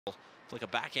Like a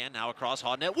backhand now across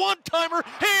Hodnett. One-timer,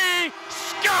 he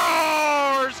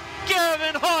scores!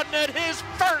 Gavin Hodnett, his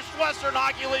first Western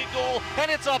Hockey League goal, and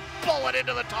it's a bullet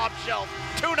into the top shelf.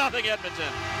 2-0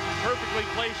 Edmonton. Perfectly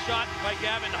placed shot by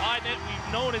Gavin Hodnett.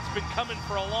 We've known it's been coming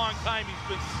for a long time.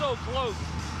 He's been so close.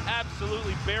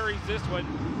 Absolutely buries this one.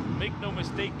 Make no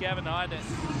mistake, Gavin Hodnett,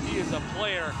 he is a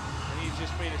player, and he's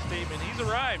just made a statement. He's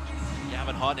arrived.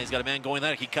 Gavin Hodnett's got a man going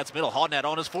there. He cuts middle. Hodnett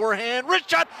on his forehand. Wrist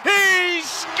shot. He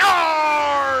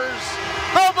scores!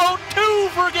 How about 2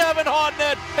 for Gavin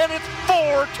Hodnett? And it's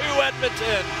 4-2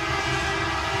 Edmonton.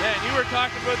 Man, you were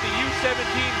talking about the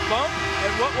U17 bump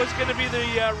and what was going to be the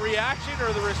reaction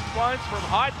or the response from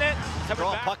Hodnett.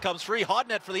 Draw puck comes free.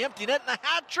 Hodnett for the empty net and the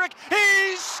hat trick.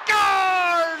 He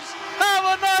scores! Have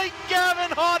a night,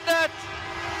 Gavin Hodnett.